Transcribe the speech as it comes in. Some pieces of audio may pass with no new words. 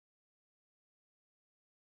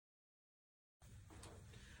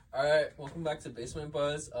All right, welcome back to Basement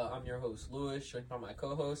Buzz. I'm your host, Lewis, joined by my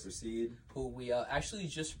co-host, Proceed. who we actually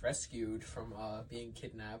just rescued from being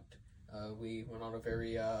kidnapped. We went on a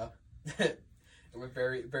very,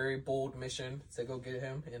 very bold mission to go get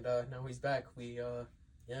him, and now he's back.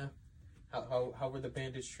 How were the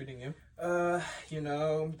bandits treating you?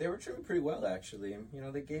 They were treating me pretty well, actually.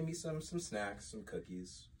 They gave me some snacks, some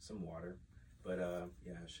cookies, some water. But,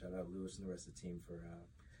 shout out Lewis and the rest of the team for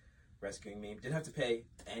rescuing me. Didn't have to pay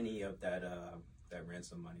any of that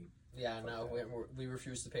ransom money. Yeah, no, we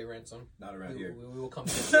refuse to pay ransom. Not around here. We will come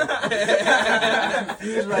Confused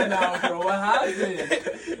right now, bro. What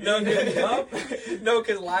happened? No,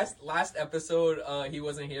 because last episode he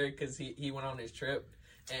wasn't here because he went on his trip.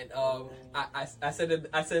 And I said in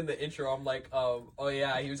the intro, I'm like, oh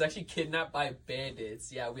yeah, he was actually kidnapped by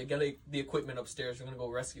bandits. Yeah, we got the equipment upstairs. We're gonna go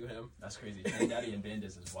rescue him. That's crazy. Daddy and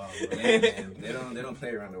bandits as well. They don't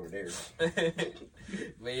play around over there.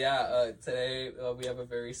 But yeah, today we have a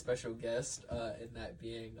very special guest, and that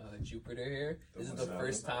being Jupiter here. This is the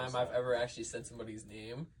first time I've ever actually said somebody's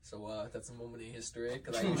name, so that's a moment in history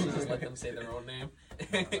because I usually just let them say their own name.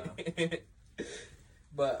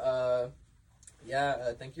 But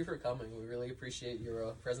thank you for coming. We really appreciate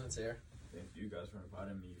your presence here. Thank you guys for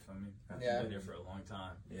inviting me. You feel me? Yeah. I've been here for a long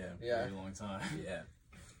time. Yeah. Very long time. Yeah.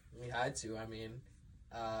 We had to. I mean,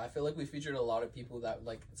 I feel like we featured a lot of people that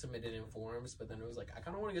like submitted in forums, but then it was like I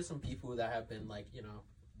kind of want to get some people that have been like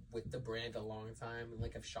with the brand a long time and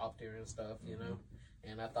like have shopped here and stuff, you know.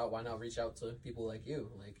 And I thought, why not reach out to people like you?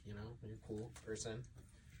 Like, you're a cool person.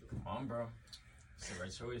 Come on, bro. It's the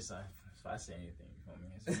right choice. If I say anything, you feel me?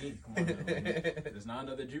 It's me. Come on, bro. There's not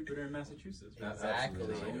another Jupiter in Massachusetts. Bro.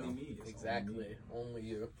 Exactly. It's only me. It's Exactly. Only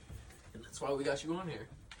you. And that's why we got you on here.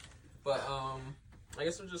 But I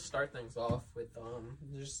guess we'll just start things off with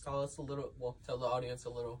just tell the audience a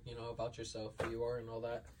little, about yourself, who you are and all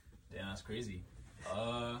that. Damn, that's crazy.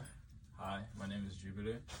 Hi, my name is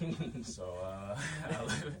Jupiter. So, I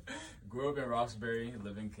grew up in Roxbury,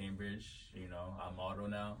 live in Cambridge. I model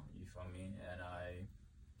now, you feel me? And I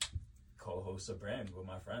co-host a brand with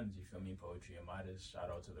my friends, you feel me? Poetry and Midas.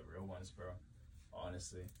 Shout out to the real ones, bro.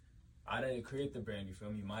 Honestly. I didn't create the brand, you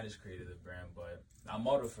feel me? Midas created the brand, but I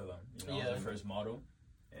modeled for them. I was the first model.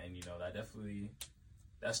 And,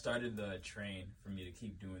 that started the train for me to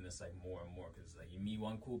keep doing this, like, more and more. Because, like, you meet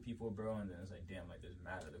one cool people, bro, and then it's like, damn, like, there's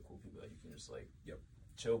mad other cool people that you can just, like,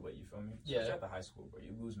 chill with, you feel me? Yeah. Especially at the high school, bro.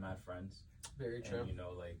 You lose mad friends. Very true. And,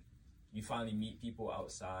 you finally meet people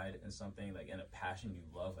outside and something, like, in a passion you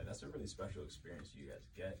love. Like, that's a really special experience you guys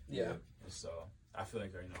get. Yeah. And so, I feel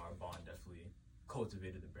like, our bond definitely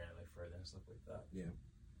cultivated the brand, like, further and stuff like that. Yeah.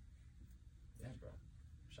 Yeah, bro.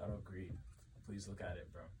 Shout out Greed. Please look at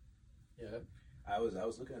it, bro. Yeah. I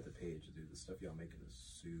was looking at the page, dude. The stuff y'all making is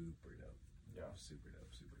super dope. Yeah. Super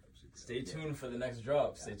dope. Stay tuned for the next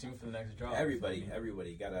drop. Stay tuned for the next drop.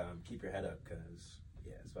 Everybody, gotta keep your head up because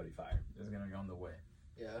it's about to be fire. It's gonna be on the way.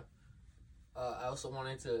 Yeah. I also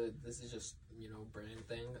wanted to, this is just, brand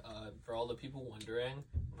thing. For all the people wondering,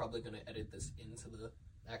 I'm probably going to edit this into the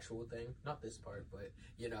actual thing. Not this part, but,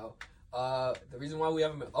 the reason why we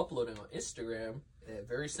haven't been uploading on Instagram, a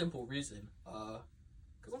very simple reason.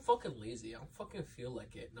 Because I'm fucking lazy. I don't fucking feel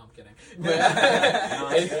like it. No, I'm kidding.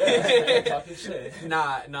 Talking shit.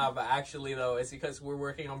 Nah, but actually, though, it's because we're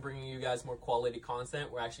working on bringing you guys more quality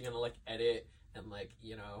content. We're actually going to, like, edit and, like,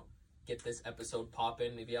 get this episode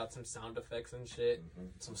popping, maybe out some sound effects and shit,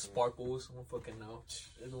 some sparkles. I don't fucking know.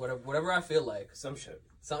 Whatever I feel like. Some shit.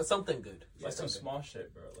 Something good. Like some small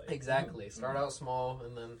shit, bro. Like, exactly. Start out small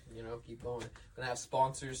and then, keep going. Gonna have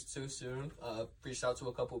sponsors too soon. Reached out to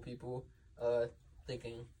a couple people,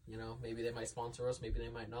 thinking, maybe they might sponsor us, maybe they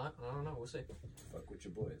might not. I don't know. We'll see. Fuck with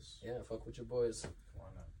your boys. Yeah, fuck with your boys. Why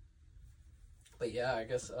not? But yeah, I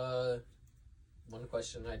guess, one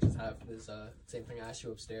question I just have is same thing I asked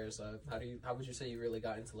you upstairs. How would you say you really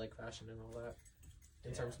got into like fashion and all that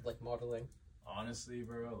in terms of like modeling? Honestly,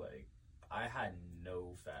 bro, like I had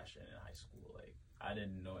no fashion in high school. Like I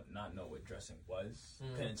didn't not know what dressing was.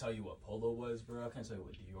 Couldn't tell you what polo was, bro. I couldn't tell you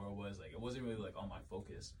what Dior was. Like it wasn't really like on my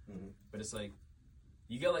focus. But it's like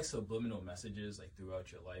you get like subliminal messages like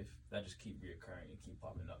throughout your life that just keep reoccurring and keep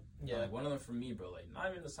popping up. Yeah. Like one of them for me, bro. Like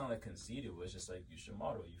not even to sound like conceited, was just like you should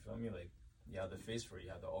model. You feel me? Like. You have the face for it, you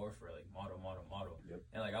have the aura for it, like model. Yep.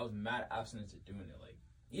 And like I was mad abstinent to doing it. Like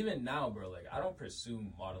even now, bro, like I don't pursue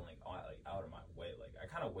modeling out of my way. Like I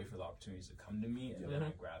kind of wait for the opportunities to come to me and then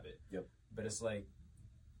I grab it. Yep. But it's like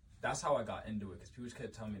that's how I got into it because people just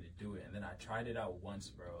kept telling me to do it, and then I tried it out once,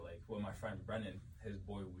 bro. Like with my friend Brennan, his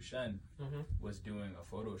boy Wushen was doing a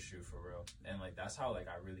photo shoot for real, and like that's how like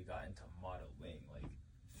I really got into modeling. Like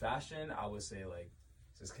fashion, I would say like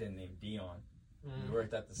this kid named Dion. Mm. We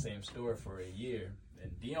worked at the same store for a year,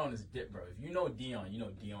 and Dion is bro. If you know Dion, you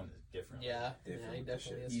know Dion is different. Yeah, Different he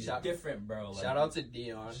definitely is. He's Shout, different, bro. Like, shout out to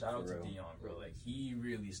Dion. Shout out For to real. Dion, bro. Like, he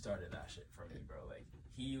really started that shit for me, bro. Like,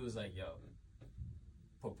 he was like, yo,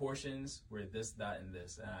 proportions were this, that, and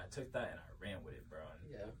this. And I took that and I ran with it, bro.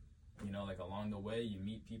 And, Yeah. you know, like, along the way, you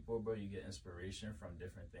meet people, bro. You get inspiration from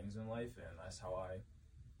different things in life. And that's how I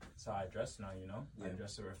dress now, you know? I Yeah.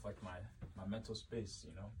 dress to reflect my mental space,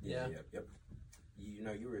 you know? Yeah. Yep. You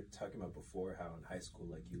know, you were talking about before how in high school,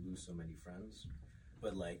 like, you lose so many friends.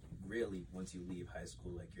 But, like, really, once you leave high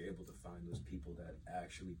school, like, you're able to find those people that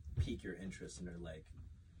actually pique your interest and are, like,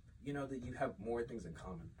 you know, that you have more things in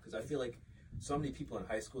common. Because I feel like so many people in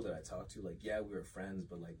high school that I talked to, like, yeah, we were friends,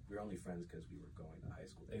 but, like, we were only friends because we were going to high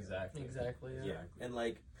school together. Exactly. Yeah. Yeah. And,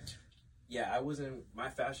 like, yeah, my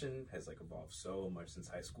fashion has, like, evolved so much since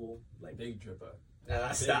high school. Like, Big dripper.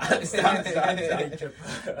 stop. Big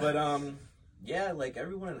dripper. But, yeah, like,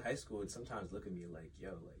 everyone in high school would sometimes look at me like,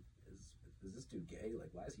 yo, like, is this dude gay? Like,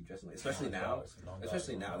 why is he dressing like? Especially now,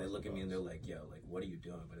 they look at me and they're like, yo, like, what are you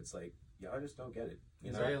doing? But it's like, y'all just don't get it,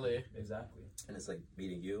 you know? Really? Exactly. And it's like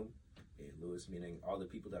meeting you, Lewis, meeting all the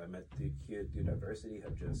people that I met through diversity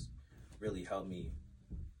have just really helped me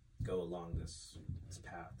go along this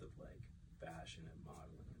path of, like, fashion and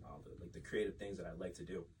modeling and all the creative things that I like to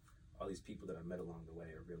do. All these people that I met along the way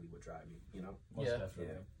are really what drive me, you know? Most Yeah.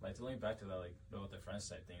 definitely. Yeah. Like, to link back to that, like, with the friends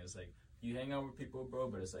type thing, it's like, you hang out with people, bro,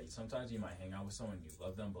 but it's like, sometimes you might hang out with someone, you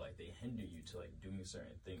love them, but, like, they hinder you to, like, doing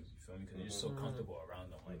certain things, you feel me? Because you're just so Mhm. comfortable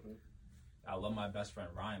around them. Like, Mhm. I love my best friend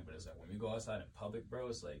Ryan, but it's like, when we go outside in public, bro,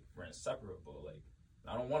 it's like, we're inseparable. Like,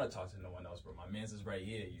 I don't want to talk to no one else, bro. My man's is right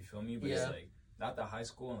here, you feel me? But Yeah. it's like, not the high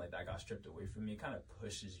school and, like, that got stripped away from me. It kind of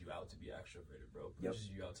pushes you out to be extroverted, bro. Yep. Pushes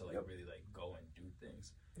you out to, like, Yep. really, like, go and do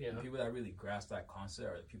things. Yeah. And people that really grasp that concept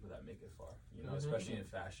are the people that make it far, you know, Mhm. especially in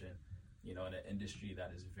fashion, you know, in an industry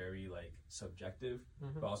that is very, like, subjective,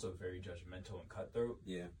 Mhm. but also very judgmental and cutthroat.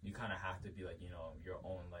 Yeah. You kind of have to be, like, you know, your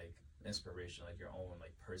own, like, inspiration, like, your own,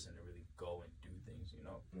 like, person to really go and do things, you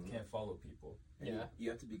know. Mhm. You can't follow people. And Yeah. you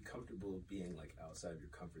have to be comfortable being, like, outside of your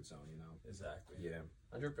comfort zone, you know? Exactly. Yeah.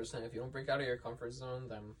 100%. If you don't break out of your comfort zone,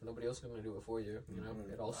 then nobody else is going to do it for you. You know,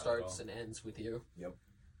 Mhm. it all Not at starts all. and ends with you.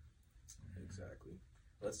 Exactly.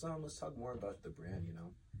 Let's talk more about the brand, you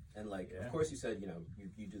know? And, like, Yeah. of course you said, you know,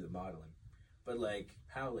 you do the modeling. But, like,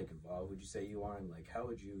 how, like, involved would you say you are? And, like, how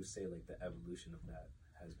would you say, like, the evolution of that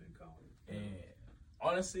has been going? And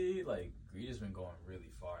honestly, like, Greed has been going really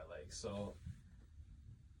far. Like, so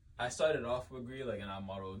I started off with Greed, like, and I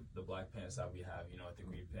modeled the black pants that we have, you know, with the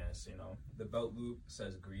Greed pants, you know. The belt loop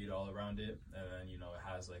says Greed all around it, and then, you know, it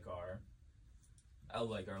has, like, our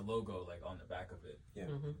logo, like, on the back of it. Yeah.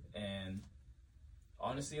 Mm-hmm. And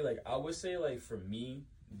honestly, like, I would say, like, for me,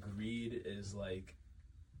 Greed is, like,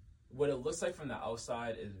 what it looks like from the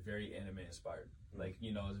outside is very anime inspired. Like,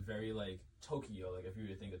 you know, it's very, like, Tokyo. Like, if you were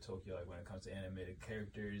to think of Tokyo, like, when it comes to animated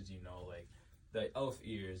characters, you know, like, the elf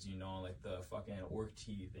ears, you know, like, the fucking orc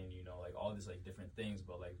teeth, and, you know, like, all these, like, different things.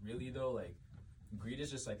 But, like, really, though, like, Greed is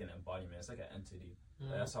just, like, an embodiment. It's like an entity.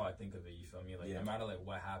 Like, that's how I think of it, you feel me? Like, Yeah. no matter, like,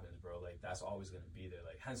 what happens, bro, like, that's always going to be there.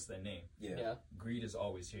 Like, hence the name. Yeah. Greed is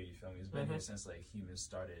always here, you feel me? It's been Mhm. here since, like, humans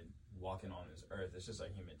started walking on this earth. It's just,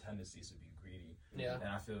 like, human tendencies to be greedy. Yeah. And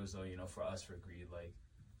I feel as though, you know, for us, for Greed, like,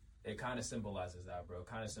 it kind of symbolizes that, bro. It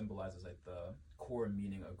kind of symbolizes, like, the core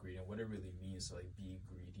meaning of greed and what it really means to, like, be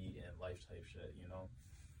greedy in life type shit, you know?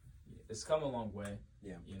 It's come a long way.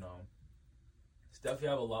 Yeah. You know? It's definitely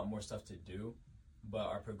have a lot more stuff to do, but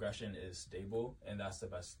our progression is stable, and that's the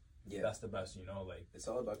best. Yeah. That's the best, you know? Like, It's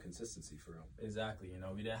all about consistency for real. exactly, you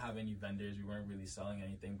know, we didn't have any vendors, we weren't really selling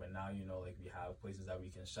anything, but now, you know, like, we have places that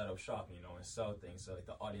we can shut up shop, you know, and sell things to, like,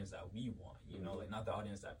 the audience that we want, you know, like, not the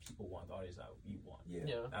audience that people want, the audience that we want. Yeah.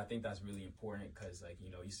 Yeah. And I think that's really important because, like,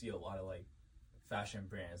 you know, you see a lot of, like, fashion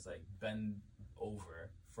brands, like, bend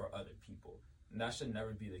over for other people. And that should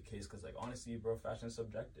never be the case because, like, honestly, bro, fashion is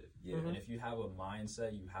subjective. Yeah. Mhm. And if you have a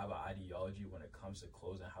mindset, you have an ideology when it comes to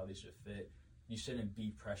clothes and how they should fit, you shouldn't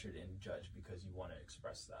be pressured and judged because you want to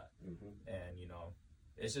express that. Mm-hmm. And, you know,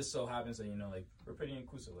 it just so happens that, you know, like, we're pretty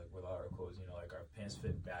inclusive, like, with our clothes, you know, like, our pants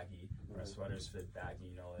fit baggy, our sweaters fit baggy,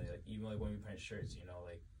 you know, like, even, like, when we print shirts, you know,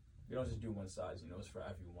 like, we don't just do one size, you know, it's for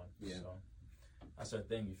everyone. Yeah. So that's our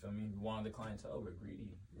thing, you feel me? We want the clientele, we're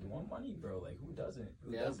greedy. We want money, bro. Like, who doesn't?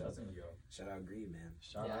 Who Yeah. doesn't, yo? Shout out Greed, man.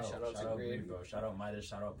 Shout Yeah, out shout out to Greed. bro. Shout out Midas,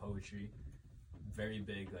 shout out Poetry. Very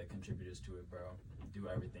big, like, contributors to it, bro. Do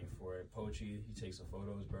everything for it. Poetry, he takes the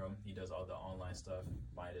photos, bro. He does all the online stuff.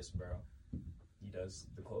 Midas, bro. He does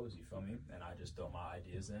the clothes, you feel me? And I just throw my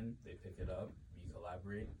ideas in, they pick it up, we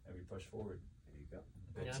collaborate, and we push forward. There you go.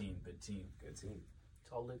 Good Yeah. team, good team. Good team.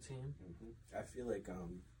 solid team. I feel like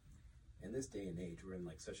in this day and age, we're in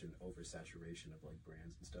like such an oversaturation of like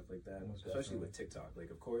brands and stuff like that, Most especially definitely. with TikTok.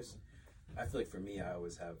 Like, of course, I feel like for me, I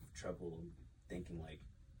always have trouble thinking like,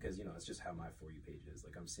 because you know, it's just how my For You page is.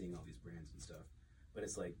 Like, I'm seeing all these brands and stuff, but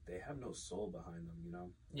it's like they have no soul behind them, you know?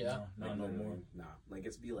 Yeah. No, Like, no literally, more. Nah, like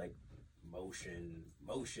it's be like motion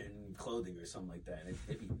clothing or something like that, and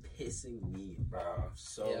it'd be pissing me off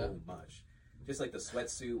so much. Just like the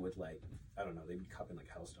sweatsuit with like, I don't know, they'd be cupping like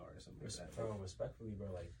Hellstar or something like that. Bro, respectfully,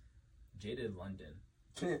 bro, like Jaded London,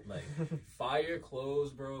 like fire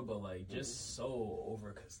clothes, bro, but like just so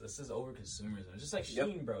over, cause this is over consumerism. Just like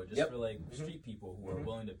Shein, bro, just for like street people who are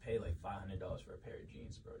willing to pay like $500 for a pair of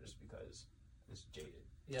jeans, bro, just because it's Jaded.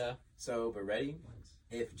 Yeah. So, but ready?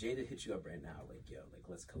 If Jada hit you up right now, like yo, like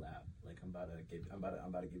let's collab. Like I'm about to give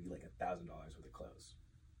you like $1,000 worth of clothes,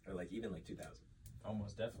 or like even like 2,000.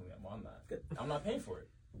 Almost definitely, I'm on that. Good. I'm not paying for it.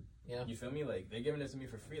 Yeah. You feel me? Like they're giving it to me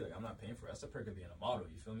for free. Like I'm not paying for it. That's the perk of being a model.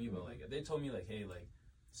 You feel me? But like if they told me like, hey, like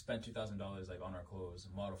spend $2,000 like on our clothes,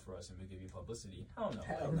 model for us, and we give you publicity. Hell no.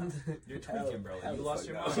 Hell Like, no. you're tweaking, bro. hell You the lost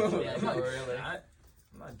fuck your no. mind. Yeah, I'm not no, doing really. that.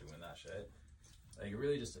 I'm not doing that shit. Like it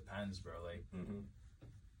really just depends, bro. Like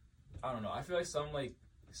I don't know. I feel like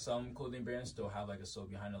some clothing brands still have like a soul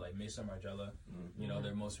behind it, like Mason Margiela. You know,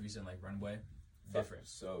 their most recent like runway. Different.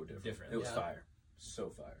 So different. Different. It was Yeah. fire. So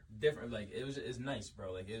fire. Different. Like it's nice,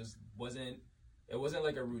 bro. Like it wasn't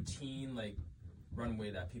like a routine like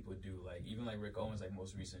runway that people do. Like even like Rick Owens like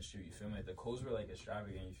most recent shoot, you feel me? Like the clothes were like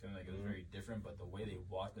extravagant, you feel me? Like it was very different, but the way they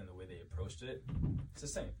walked and the way they approached it, it's the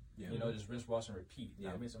same. Yeah. You know, just rinse, wash, and repeat.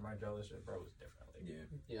 Yeah. I mean, some Margiela shit, bro, was different. Like,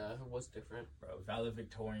 Yeah, it was different. bro,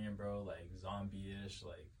 valedictorian, bro, like zombie-ish,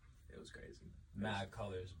 like It was crazy. mad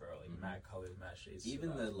colors, bro, like mad colors, mad shades.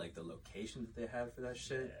 Even the like the location that they had for that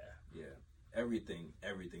shit. yeah, Everything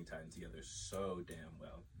tied together so damn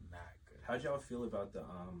well. mad good. How'd y'all feel about the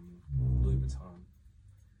Louis Vuitton?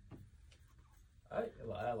 I liked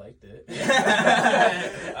it. I liked it.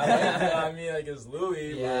 I mean, like it's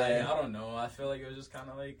Louis, but like, I don't know. I feel like it was just kind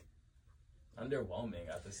of like underwhelming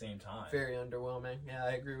at the same time. Very underwhelming. Yeah,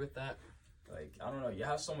 I agree with that. Like I don't know. You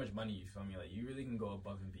have so much money. You feel me? Like you really can go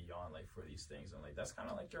above and beyond like for these things, and like that's kind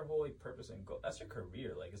of like your whole like purpose and goal. That's your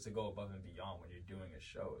career. Like it's to go above and beyond when you're doing a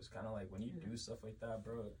show. It's kind of like when you do stuff like that,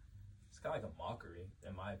 bro. It's kind of like a mockery,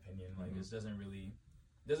 in my opinion. Like this doesn't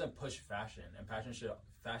push fashion, and fashion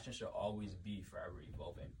should always be forever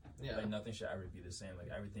evolving. Yeah. Like nothing should ever be the same. Like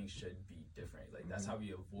everything should be different. Like that's how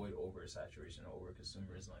we avoid oversaturation, over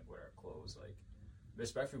consumerism, like with our clothes. Like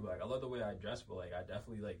respectfully, like I love the way I dress, but like I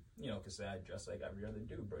definitely like could say I dress like every other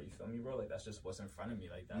dude, bro. You feel me, bro? Like that's just what's in front of me.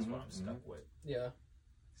 Like that's what I'm stuck with. Yeah.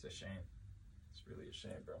 It's a shame. It's really a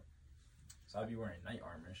shame, bro. So I'd be wearing knight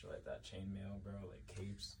armor and shit like that, chainmail, bro, like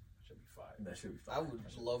capes. Should be fire. That should be fire. I would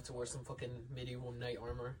love to wear some fucking medieval knight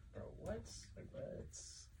armor. Bro, what? Like what?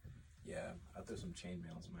 Yeah, I'll throw some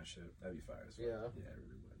chainmail into my shit. That'd be fire as well. Yeah. Yeah, I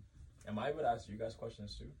really would. Am I able to ask you guys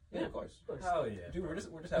questions too? Yeah, of course. Hell yeah, Dude, bro.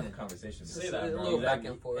 we're just having a conversation. Say Just that, a bro. little back Exactly.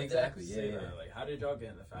 and forth. Exactly. Say Yeah. that. Like, how did y'all get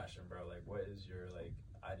into fashion, bro? Like, what is your like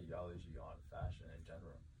ideology on fashion in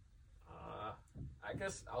general? I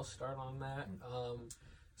guess I'll start on that.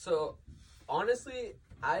 So honestly,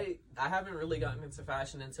 I haven't really gotten into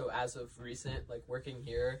fashion until as of recent. Like working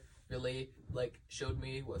here really like showed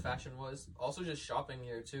me what fashion was. Also just shopping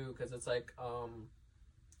here too, because it's like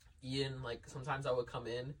Ian, like sometimes I would come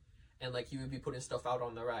in and like he would be putting stuff out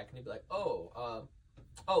on the rack and he'd be like, oh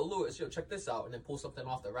Lewis, yo, check this out, and then pull something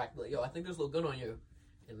off the rack, be like, yo, I think this look good on you.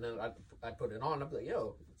 And then I'd put it on, I'd be like,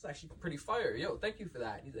 yo, it's actually pretty fire. Yo, thank you for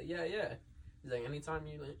that. He's like, yeah. He's like, anytime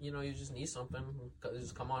you just need something,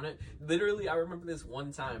 just come on it. Literally, I remember this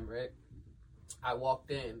one time, right? I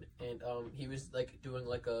walked in and he was like doing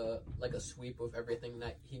like a sweep of everything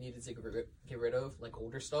that he needed to get rid of, like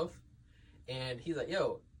older stuff. And he's like,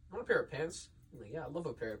 yo, want a pair of pants? I'm like, yeah, I love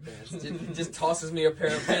a pair of pants. Just tosses me a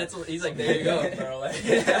pair of pants. He's like, there you go, bro. Like,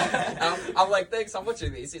 I'm like, thanks. How much are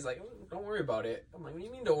these? He's like, don't worry about it. I'm like, what do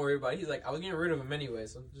you mean don't worry about it? He's like, I was getting rid of them anyway,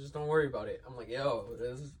 so just don't worry about it. I'm like, yo,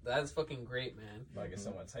 that's fucking great, man. Might get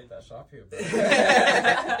someone tight that shop here, bro.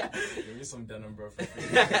 Give me some denim, bro, for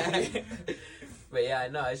free. But yeah,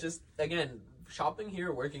 no, it's just, again, shopping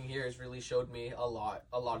here, working here has really showed me a lot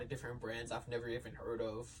of different brands I've never even heard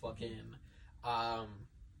of. Fucking,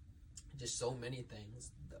 just so many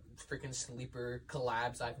things. The freaking sleeper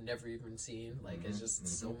collabs I've never even seen. Like, it's just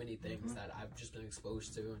so many things that I've just been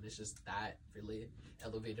exposed to, and it's just that really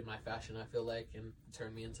elevated my fashion, I feel like, and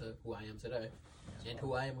turned me into who I am today, and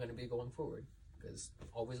who I am going to be going forward. Because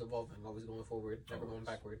always evolving, always going forward, never going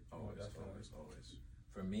backward. Always.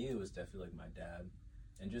 For me, it was definitely like my dad,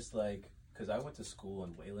 and just like because I went to school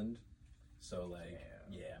in Wayland, So like,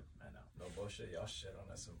 Damn. yeah, I know. No bullshit, y'all shit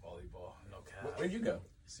on us in volleyball. No cap. Where'd you go?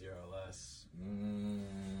 CRLS.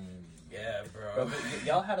 Yeah, bro. But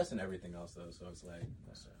y'all had us in everything else though, so it's like,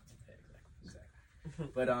 yeah, exactly.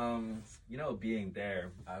 But you know, being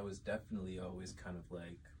there, I was definitely always kind of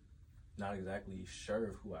like not exactly sure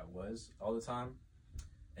of who I was all the time.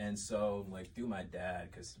 And so, like, through my dad,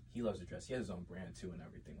 because he loves to dress, he has his own brand too and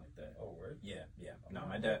everything like that. Oh, word? Yeah. No,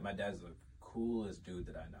 my dad's the coolest dude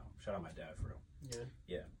that I know. Shout out my dad for real.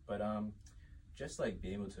 Yeah. But just like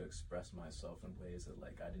being able to express myself in ways that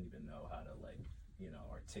like I didn't even know how to like, you know,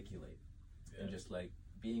 articulate, and just like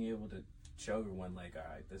being able to show everyone like,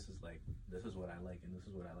 all right, this is what I like and this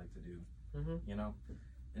is what I like to do. You know,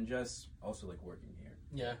 and just also like working here.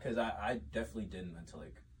 Yeah. Because I definitely didn't until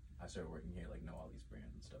like I started working here, like know all these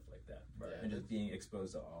brands and stuff like that. Right. And just being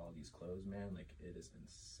exposed to all these clothes, man, like it is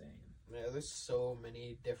insane. Yeah, there's so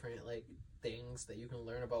many different like things that you can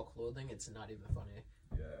learn about clothing. It's not even funny.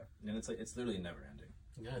 Yeah. And it's like it's literally never ending.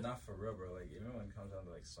 Yeah. Not for real, bro. Like, even when it comes down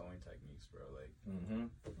to like sewing techniques, bro, like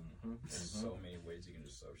there's so many ways you can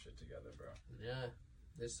just sew shit together, bro. Yeah.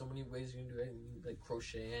 There's so many ways you can do it, like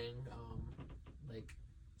crocheting, like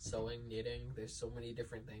sewing, knitting. There's so many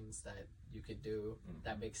different things that you could do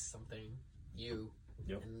that makes something you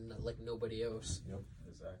and like nobody else.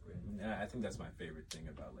 Exactly. Yeah, I think that's my favorite thing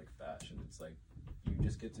about like fashion. It's like you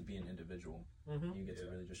just get to be an individual. You get to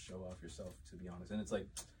really just show off yourself, to be honest. And it's like,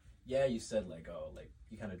 yeah, you said like, oh, like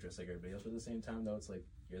you kind of dress like everybody else, but at the same time though, it's like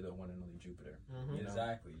you're the one and only Jupiter. You know?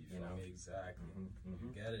 Exactly. You feel know? me? Exactly.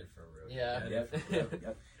 You get it for real. Yeah.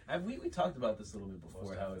 Yep. We talked about this a little bit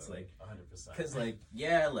before, how it's like 100%. because like,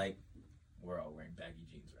 yeah, like we're all wearing baggy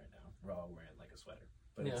jeans right now. We're all wearing like a sweater.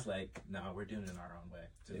 But it's like, no, we're doing it in our own way.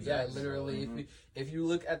 Yeah, literally. If you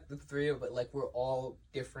look at the three of it, like we're all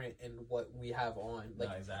different in what we have on. Like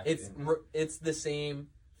No, exactly. it's the same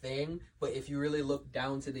thing, but if you really look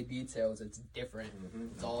down to the details, it's different.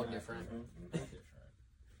 It's all different.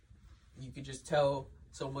 You could just tell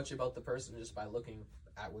so much about the person just by looking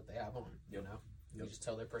at what they have on. You know, you just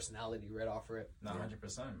tell their personality right off rip. No,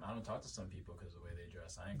 100%. I don't talk to some people because of the way they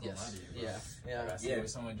dress. I ain't gonna lie to you, bro. Yeah. Like, I see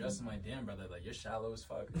someone dressed, I'm like, damn, brother, like you're shallow as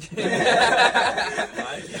fuck. Like,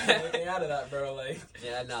 looking out of that, bro. Like,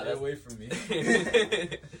 yeah, no, stay away from me.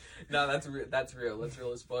 No, that's real. That's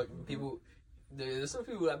real as fuck. People, there's some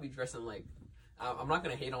people that be dressing like. I'm not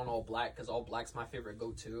gonna hate on all black because all black's my favorite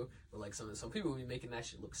go-to. But like some people be making that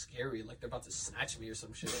shit look scary, like they're about to snatch me or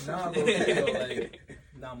some shit. Nah, bro, like,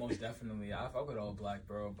 nah, most definitely. I fuck with all black,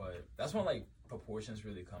 bro. But that's when like proportions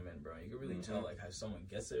really come in, bro. You can really tell like how someone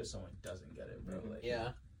gets it or someone doesn't get it, bro. Like,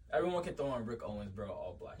 everyone can throw on Rick Owens, bro,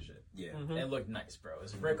 all black shit. And it look nice, bro.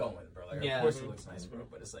 It's Rick Owens, bro. Like, of course it looks nice, bro.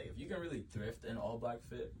 But it's like if you can really thrift an all black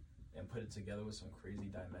fit and put it together with some crazy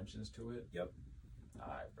dimensions to it.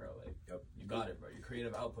 Alright, bro, like, you got it, bro. Your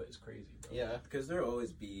creative output is crazy, bro. Yeah. Because there'll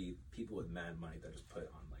always be people with mad money that just put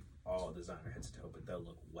on, like, all designer head to toe, but they'll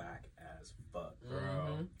look whack as fuck,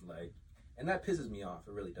 bro. Like, and that pisses me off.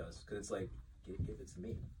 It really does. Because it's like, give it to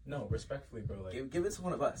me. No, respectfully, bro. Like, give it to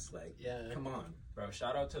one of us. Like, come on. Bro,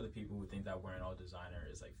 shout out to the people who think that wearing all designer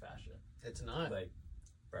is, like, fashion. It's not. Like,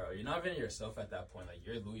 bro, you're not even yourself at that point. Like,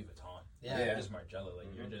 you're Louis Vuitton. You're just Margiela.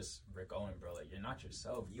 Like, you're just Rick Owen, bro. Like, you're not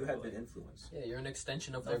yourself. You have been influenced. Yeah, you're an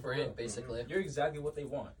extension of their brand, basically. You're exactly what they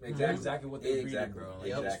want. Exactly. You're exactly what they read, bro. Like,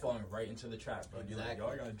 you're just falling right into the trap, bro. You're like, yo,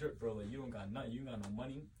 I got a drip, bro. Like, you don't got nothing. You got no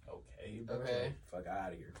money. Okay, bro. Okay. Fuck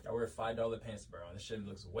out of here. I wear $5 pants, bro. And this shit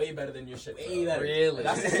looks way better than your shit, bro. Way better. Really?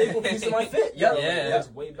 That's the staple piece of my fit. Yeah. It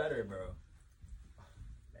looks way better, bro.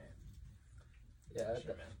 Man. Yeah. Shit,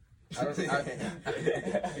 man.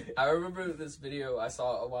 I remember this video I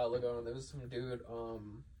saw a while ago, and there was some dude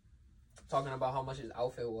talking about how much his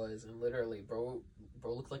outfit was, and literally, bro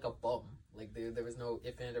looked like a bum. Like there was no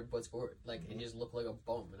if and or buts for it. Like he just looked like a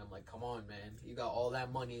bum, and I'm like, come on, man, you got all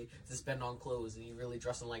that money to spend on clothes, and you really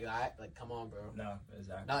dressing like that? Like, come on, bro. No,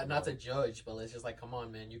 exactly. Not to judge, but it's just like, come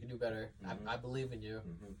on, man, you can do better. I believe in you.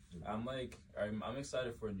 I'm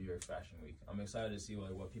excited for New York Fashion Week. I'm excited to see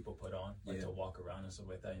like what people put on, like to walk around and stuff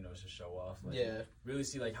like that. You know, just to show off. Like, really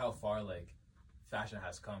see like how far like fashion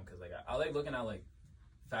has come. Cause like I like looking at like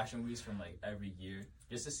fashion weeks from like every year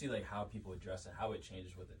just to see like how people dress and how it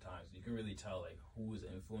changes with the times. You can really tell like who was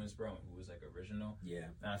influenced, bro, and who was like original. Yeah.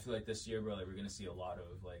 And I feel like this year, bro, like we're gonna see a lot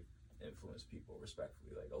of like influenced people,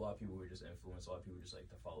 respectfully. Like a lot of people were just influenced. A lot of people just like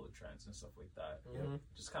to follow the trends and stuff like that.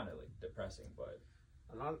 Just kind of like depressing, but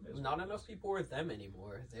not enough people are them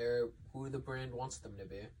anymore. They're who the brand wants them to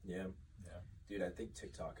be. Yeah. Dude, I think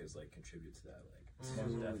TikTok has like contributed to that. Like,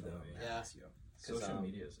 definitely. Social um,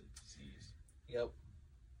 media is a disease. Yep.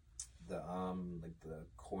 The like the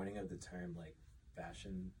coining of the term like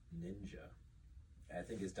Fashion Ninja. I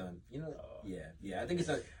think it's done. You know, Oh. yeah. I think it's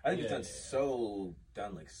done. I think it's Yeah,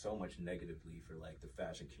 done like so much negatively for like the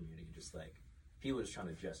fashion community, just like people just trying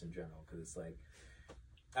to dress in general. Because it's like,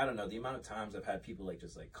 I don't know, the amount of times I've had people like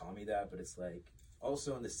just like call me that, but it's like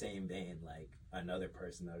also in the same vein, like another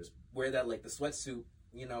person that just wear that like the sweatsuit,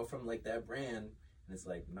 you know, from like that brand, and it's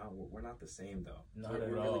like, no, we're not the same though. Not we're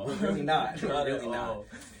at really, all. We're really not. Not We're at really not. all.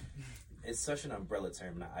 It's such an umbrella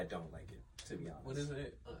term, and I don't like it, to be honest. What is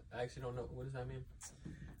it? I actually don't know. What does that mean?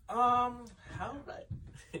 How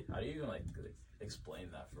How do you even like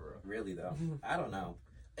explain that for real? really though? I don't know.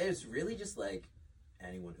 It's really just like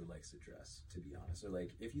anyone who likes to dress, to be honest. Or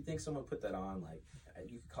like if you think someone put that on, like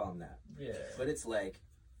you could call them that. Yeah. But it's like,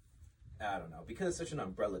 I don't know, because it's such an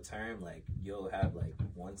umbrella term. Like you'll have like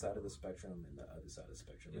one side of the spectrum and the other side of the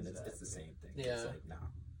spectrum, and it's the same thing. Yeah. It's like nah.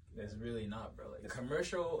 It's really not, bro. Like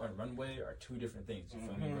commercial and runway are two different things. You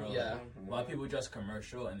feel me, bro? Yeah. Like, a lot of people dress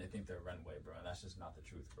commercial and they think they're runway, bro. And that's just not the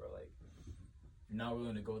truth, bro. Like, you're not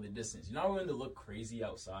willing to go the distance. You're not willing to look crazy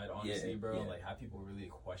outside, honestly, bro. Yeah. Like, have people really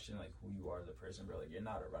question like who you are as a person, bro. Like, you're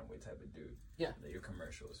not a runway type of dude. Yeah. Like, you're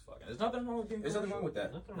commercial as fuck. And there's nothing wrong with being. There's nothing wrong with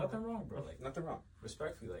that. Nothing wrong, bro. Like, Nothing wrong.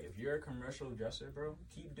 respectfully, like if you're a commercial dresser, bro,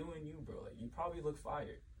 keep doing you, bro. Like, you probably look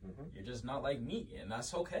fire. Mhm. You're just not like me, and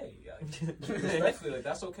that's okay. Like, respectfully, like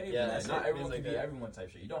that's okay. Yeah, Bro. that's Like, not it. everyone It's can like be that. everyone type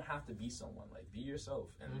shit. You don't have to be someone. Like, be yourself,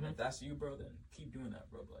 and Mhm. if that's you, bro, then keep doing that,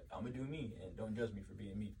 bro. But, like, I'm gonna do me, and don't judge me for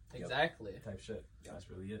being me. Exactly. Type shit. Yep. That's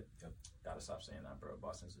really it. Yep. Gotta stop saying that, bro.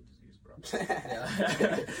 Boston's a disease, bro.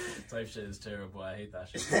 Yeah. Type shit is terrible. I hate that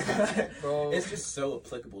shit, Bro. It's just so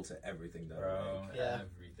applicable to everything, though. bro. Like, Yeah.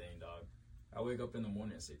 Everything, dog. I wake up in the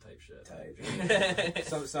morning and say type shit. type.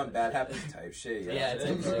 Something bad happens. Type shit. yo. Yeah,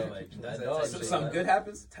 type bro. shit. Like That's that it, dog. type shit, shit. Something bro. good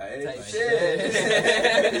happens. Type, Type shit.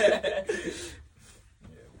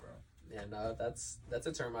 Yeah, bro. Yeah, no, that's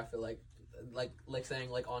a term I feel like saying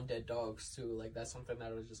like on dead dogs too. Like that's something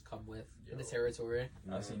that'll just come with in the Yo. territory.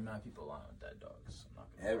 I've seen mad people lie on dead dogs. I'm not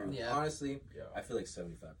gonna Every, lie. Yeah. Honestly, Yo, I feel like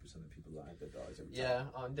 75% of people lie at their dogs every time. Yeah,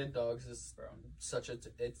 on dead dogs is bro. such a.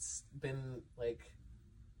 It's been like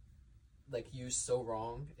used so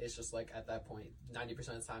wrong. It's just like at that point, 90%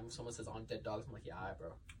 of the time, if someone says on dead dogs, I'm like, yeah, alright,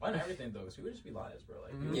 bro. On everything though, because people just be liars, bro.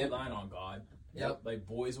 Like people Mhm. be Yep. lying on God. Yep. Like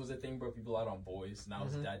boys was a thing, bro. People lied on boys. Now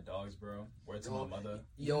it's Mhm. dead dogs, bro. Word to Yo. my mother.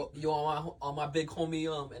 Yo, on my big homie,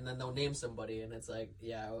 and then they'll name somebody, and it's like,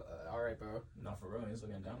 yeah, alright, bro. Not for real. He's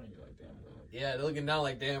looking down on you like, damn, bro. Yeah, they're looking down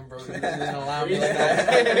like, damn, bro, you didn't allow me like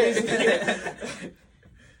that.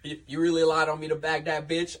 You really lied on me to bag that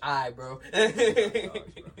bitch? Alright, bro. Dogs,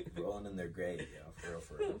 bro. Rolling in their grave, yo.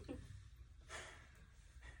 For real.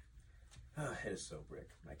 It is so brick.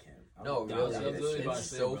 I can't. No, Yeah, really, I was literally about to it's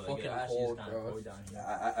say, so bro, like, fucking it actually is cold, kinda bro. cold down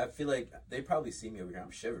here. I feel like they probably see me over here. I'm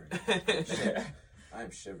shivering. I am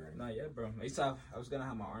shivering. Not yet, bro. I was gonna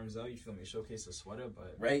have my arms out. You feel me? Showcase the sweater,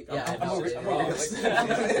 but Right? Yeah, I'm I know. over It's here. I'm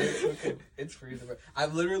over here rough. like- It's freezing, bro.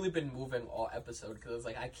 I've literally been moving all episode because it's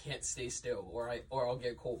like I can't stay still, or I'll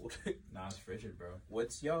get cold. nah, it's frigid, bro.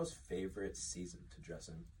 What's y'all's favorite season to dress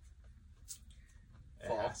in?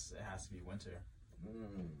 Fall. It has to be winter.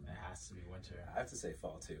 It has to be winter. I have to say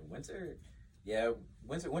fall too. Winter, yeah,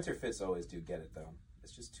 winter fits always do get it though.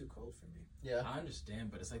 It's just too cold for me. Yeah. I understand,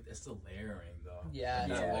 but it's like it's the layering though. Yeah,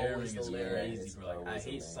 That it's layering always is the layering. crazy, It's bro. Like I always the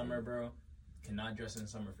hate layering. summer, bro. Cannot dress in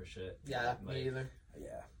summer for shit. Yeah, Like, me either.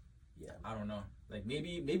 Yeah. I don't know. Like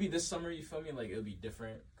maybe this summer, you feel me? Like it'll be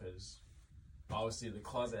different because obviously the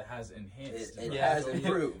closet has enhanced. It bro. has So,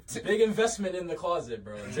 improved. Big investment in the closet,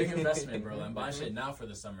 bro. Big investment, bro. I'm buying shit now for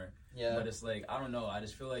the summer. Yeah. But it's like, I don't know. I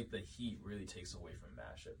just feel like the heat really takes away from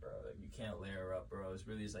that shit, bro. Like, you can't layer up, bro. It's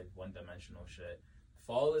really just like one dimensional shit.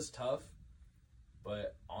 Fall is tough,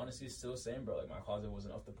 but honestly, it's still the same, bro. Like, my closet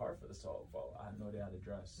wasn't up to par for this fall. I had no idea how to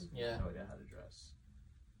dress. Yeah. I had no idea how to dress.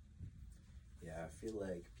 Yeah, I feel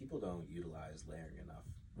like people don't utilize layering enough.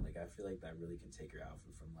 Like I feel like that really can take your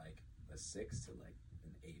outfit from like a 6 to like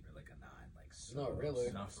an 8 or like a 9. Like so, No,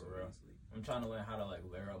 really? Not for real. easily. I'm trying to learn how to, like,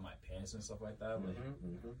 layer up my pants and stuff like that. Like,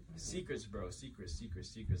 secrets, bro. Secrets.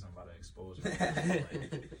 I'm about to expose. Bro.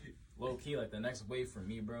 Like, low key, like the next wave for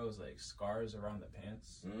me, bro, is like scars around the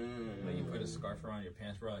pants. Like you put a scarf around your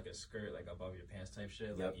pants, bro, like a skirt, like above your pants type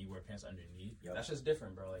shit. Like Yep. you wear pants underneath. Yep. That's just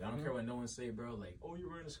different, bro. Like I don't Mhm. care what no one say, bro. Like, oh, you're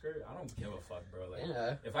wearing a skirt. I don't give a fuck, bro. Like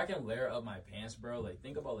Yeah. if I can layer up my pants, bro, like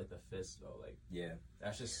think about like the fist, though. Like Yeah.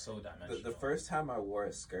 that's just so dimensional. The first time I wore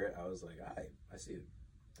a skirt, I was like, I see it.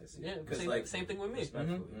 I see Yeah, it. Because same, like, same thing with me.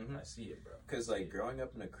 Respectfully, Mhm, mhm. I see it, bro. Because like growing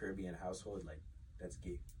up in a Caribbean household, like that's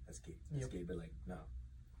gay. That's gay. That's Yep. gay. But like, no,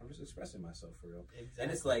 I'm just expressing myself for real. Exactly.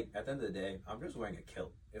 And it's like at the end of the day, I'm just wearing a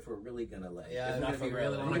kilt. If we're really gonna like, Yeah, if we're Not gonna for be real.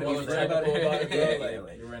 really Like, wanna you go go there. technical about it, bro. Yeah, Like,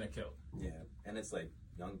 like- you're wearing a kilt. yeah. And it's like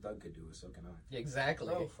Young Thug could do it, so can I. Exactly.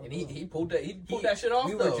 Bro, for And real. he pulled that shit off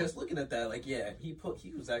We though. were just looking at that. Like, yeah, he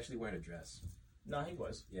was actually wearing a dress. No, he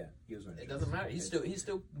was. Yeah, he was wearing a It dress. doesn't matter. He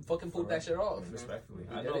still fucking pulled that shit off. Respectfully,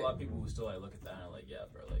 He I did know a it. lot of people who still like look at that and are like, yeah,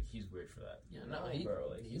 bro, like he's weird for that. Yeah, No, no, he bro,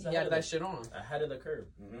 like he he's had ahead of that the- shit on. ahead of the curve.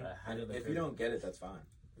 Mhm. Ahead of the If curve. you don't get it, that's fine.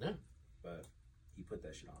 Yeah. But he put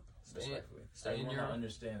that shit on. Respectfully, stay in everyone your- that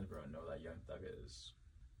understands, bro, know that Young Thug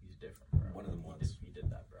he's different, bro. One of them He ones. He did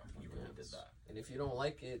that, bro. He really Yeah. did that. And if you don't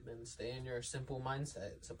like it, then stay in your simple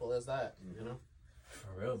mindset. Simple as that. You know.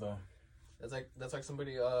 For real though. That's like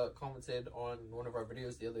somebody commented on one of our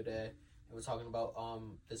videos the other day and was talking about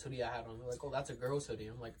this hoodie I had on. They're like, oh, that's a girl's hoodie.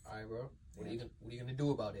 I'm like, all right, bro. What are you gonna do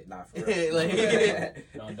about it? Not for real. Like,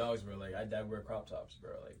 On dogs, bro. Like I dad wear crop tops,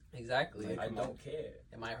 bro. Like exactly. Like, I come on. don't care.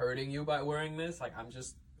 Am I hurting you by wearing this? Like, I'm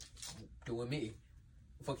just doing me.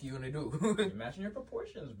 The fuck you gonna do? Imagine your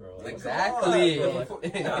proportions, bro. Like, Exactly. come on, bro.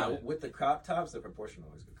 Like, Nah, with the crop tops, the proportion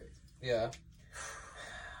always go crazy. Yeah.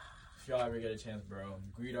 if y'all ever get a chance, bro,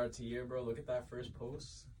 Greed RTA, bro. Look at that first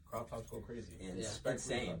post. Crop tops go crazy. And Yeah.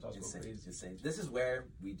 Respectfully, insane, crop tops go insane, crazy. insane. This is where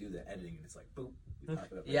we do the editing, and it's like, boop, we pop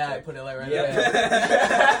it up. Yeah, I right put it like right Yeah.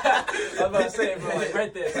 there. I was about to say, bro, like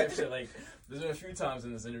right there, type shit. Like, there's been a few times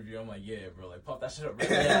in this interview, I'm like, yeah, bro, like pop that shit up right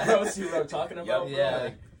there, bro. See what I'm talking about, bro. Yeah.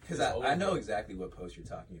 Like, Because it's I know over. exactly what post you're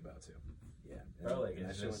talking about too. Yeah, and, Bro, like, and that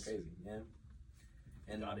it's shit went just- crazy. Yeah,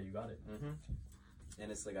 You got it, you got it. hmm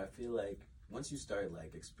And it's like I feel like once you start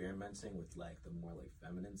like experimenting with like the more like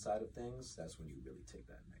feminine side of things, that's when you really take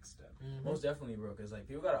that next step. Mhm. Most definitely, bro, because like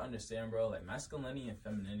people gotta understand, bro, like masculinity and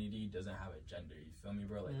femininity doesn't have a gender. You feel me,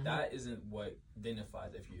 bro? Like Mhm. that isn't what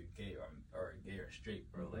dignifies if you're gay or gay or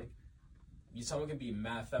straight, bro. Mhm. Like someone can be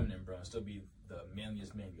mad feminine, bro, and still be the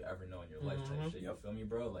manliest man you ever know in your life, type Mhm. shit. Yep. You feel me,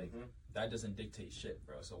 bro? Like Mhm. that doesn't dictate shit,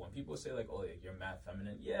 bro. So when people say like, oh, like, you're mad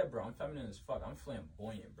feminine, yeah, bro, I'm feminine as fuck. I'm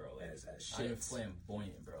flamboyant, bro. Like As I am shit.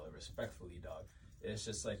 flamboyant, bro. Like, respectfully, dog. It's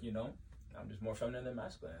just like, you know, I'm just more feminine than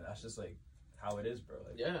masculine. That's just like how it is, bro.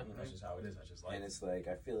 Like, Yeah. that's just how it is. That's just like And it's like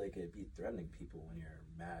I feel like it'd be threatening people when you're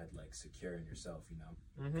mad, like secure in yourself, you know?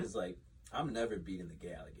 Mhm. Because like I'm never beating the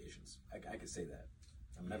gay allegations. I could say that.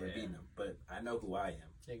 I'm never Yeah. beating them, but I know who I am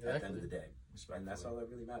at the end of Exactly. the day, respectfully. and that's all that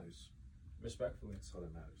really matters. Respectfully. That's all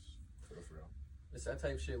that matters. For real, for real. It's that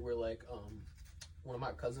type of shit where like one of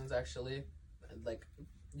my cousins actually, like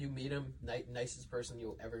you meet him, nicest person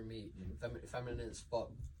you'll ever meet, Mhm. feminine as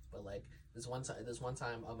fuck. But like this one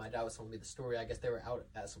time, my dad was telling me the story. I guess they were out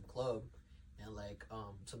at some club, and like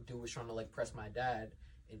some dude was trying to like press my dad,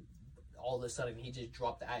 and all of a sudden he just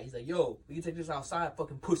dropped the eye. He's like, "Yo, we can take this outside,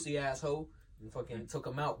 fucking pussy asshole." And fucking took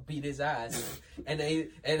him out, beat his ass, and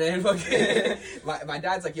then fucking my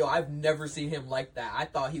dad's like, yo, I've never seen him like that. I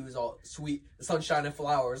thought he was all sweet, sunshine and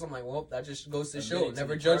flowers. I'm like, well, that just goes to show,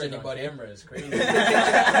 never judge anybody. Camera is crazy.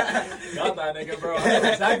 Got that nigga, bro. I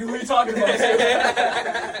know exactly what you're talking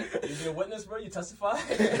about. You be a witness, bro. You testify.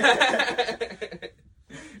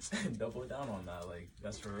 Double down on that. Like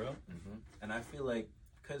that's for real. Mm-hmm. And I feel like,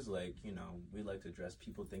 cause like you know, we like to dress.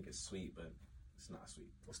 People think it's sweet, but it's not sweet.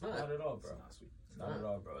 It's not. Not at all, bro. It's not sweet. Not at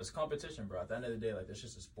all, bro. It's competition, bro. At the end of the day, like it's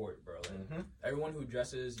just a sport, bro. Like Mm-hmm. everyone who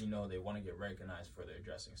dresses, you know, they want to get recognized for their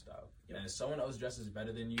dressing style. Yep. And if someone else dresses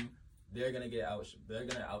better than you, they're gonna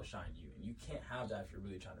outshine you, and you can't have that if you're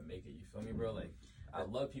really trying to make it. You feel me, bro? Like I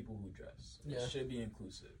love people who dress. Yeah. It should be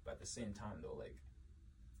inclusive, but at the same time, though, like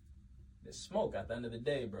there's smoke. At the end of the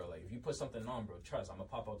day, bro. Like if you put something on, bro, trust I'm gonna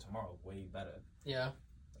pop out tomorrow way better. Yeah.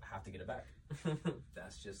 I have to get it back.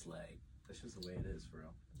 That's just the way it is, for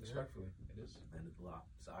real. Respectfully, it is. End of the law.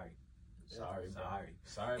 Sorry, Sorry, bro. sorry,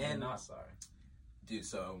 Sorry, but And- not sorry. dude.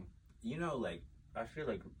 So you know, like I feel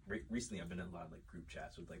like recently I've been in a lot of like group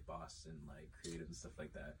chats with like boss and like creative and stuff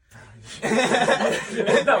like that.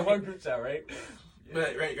 That one group chat, right?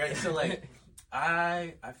 But right. So like,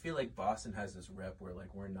 I feel like Boston has this rep where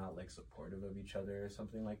like we're not like supportive of each other or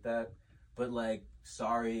something like that. But like,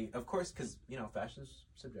 sorry, of course, because you know fashion's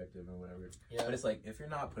subjective or whatever. Yeah. But it's like if you're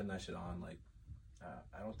not putting that shit on, like,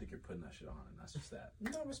 I don't think you're putting that shit on, and that's just that.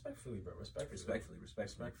 No, respectfully, bro. Respectfully.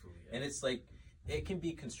 Respectfully. Yeah. And it's like it can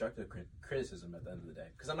be constructive criticism at the end of the day.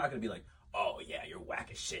 Because I'm not gonna be like, oh yeah, you're whack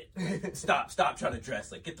as shit. Stop trying to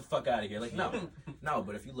dress. Like, get the fuck out of here. Like, no.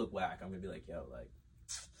 But if you look whack, I'm gonna be like, yo, like,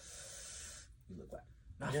 you look whack.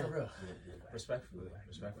 Not Yeah. for real. You look whack. Respectfully. You look whack.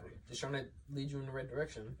 Respectfully. Just trying to lead you in the right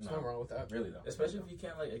direction. There's No. nothing wrong with that. Really though. Especially if you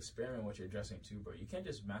can't like experiment with your dressing too, bro. You can't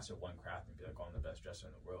just master one craft and be like, oh, I'm the best dresser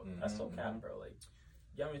in the world. That's so cap, bro. Like,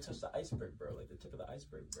 you haven't even touched the iceberg, bro. Like the tip of the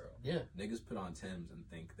iceberg, bro. Yeah. Niggas put on Timbs and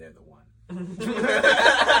think they're the one.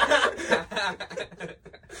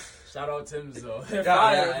 Shout out Tim's though. Yeah,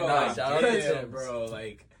 Fire, yeah, bro. no, shout out to Yeah, Tim's. bro.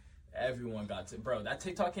 Like, everyone got to, bro. That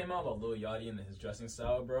TikTok came out about Lil Yachty and his dressing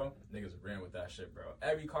style, bro. Niggas ran with that shit, bro.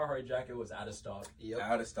 Every Carhartt jacket was out of stock. Yep.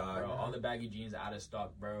 Out of stock. Bro, all the baggy jeans out of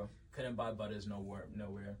stock, bro. Couldn't buy butters nowhere.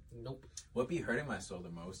 Nope. What be hurting my soul the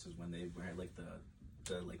most is when they wear like the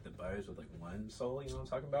butters with like one sole. You know what I'm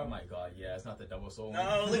talking Oh about? my god, yeah, it's not the double sole.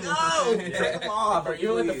 No, like take them off. Bro,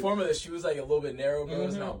 even like the please. form of the shoe is like a little bit narrow, bro.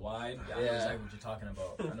 It's Mhm. not wide. I know Yeah. exactly what you're talking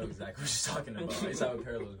about. I know exactly what you're talking about. I used to have a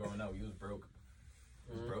pair of those growing up. He was broke.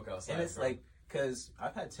 He was Mhm. broke outside. And it's bro. like, cause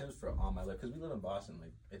I've had Timbs for all my life. Cause we live in Boston.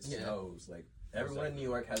 Like it Yeah. snows. Like everyone in New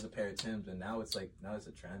York has a pair of Timbs, and now it's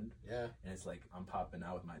a trend. Yeah. And it's like I'm popping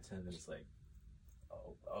out with my Timbs, and it's like,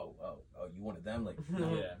 oh, you one of them? Like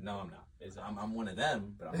no, Yeah. no, I'm not. Exactly. I'm one of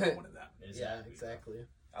them, but I'm not one of them. Yeah. Exactly.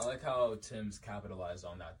 I like how Tim's capitalized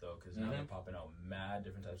on that though, because now Mhm. they're popping out mad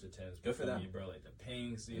different types of Tims. Good for them. Me, bro. Like the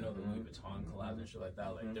pinks, you know, the Mhm. Louis Vuitton collabs and shit like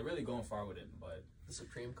that. Like Mhm. they're really going far with it. But The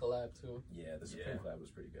Supreme collab too. Yeah, the Supreme collab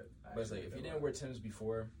was pretty good. I it's like actually if you did didn't like wear Tims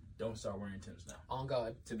before, don't start wearing Tims now. On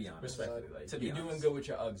God. it. To be honest, Respectfully, like To be you're doing honest. good with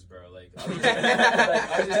your Uggs, bro. Like I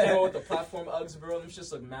just came out with the platform Uggs, bro. Them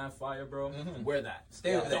just look mad fire, bro. Mhm. Wear that.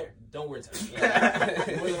 Stay over there. Don't wear Tims. Yeah.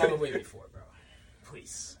 You wasn't on the way before, bro.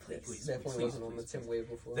 Please. Definitely please, wasn't on the please, Tim wave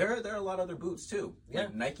before. There are a lot of other boots too. Yeah.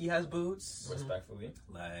 Like Nike has boots. Respectfully,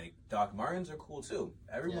 Like Doc Martens are cool too.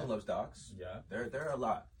 Everyone Yeah. loves Docs. yeah. There are a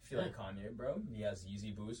lot. I feel like Kanye, bro. He has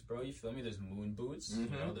Yeezy boots, bro. You feel me? There's moon boots. You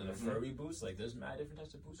know, Mhm, the mhm. furry boots. Like, there's mad different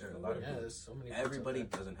types of boots. There are you a can lot wear. of Yeah, there's so many. boots Everybody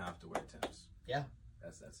out there. doesn't have to wear Timbs. Yeah.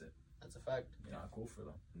 That's it. That's a fact. Not cool for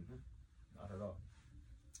them. Mhm. Not at all.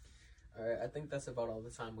 All right, I think that's about all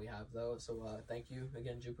the time we have, though. So thank you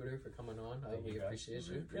again, Jupiter, for coming on. Thank We you, guys. appreciate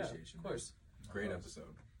We you. appreciate Yeah, you, of course. Great Not at all.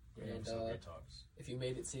 episode. Great And, episode, great talks. If you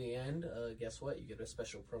made it to the end, guess what? You get a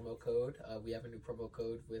special promo code. We have a new promo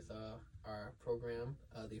code with our program,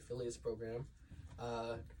 the affiliates program.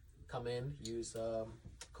 Come in, use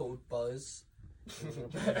code BUZZ.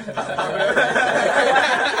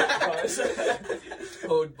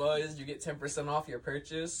 Code BUZZ. You get 10% off your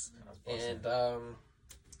purchase. That's And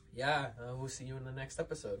we'll see you in the next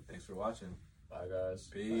episode. Thanks for watching. Bye, guys.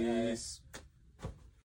 Peace.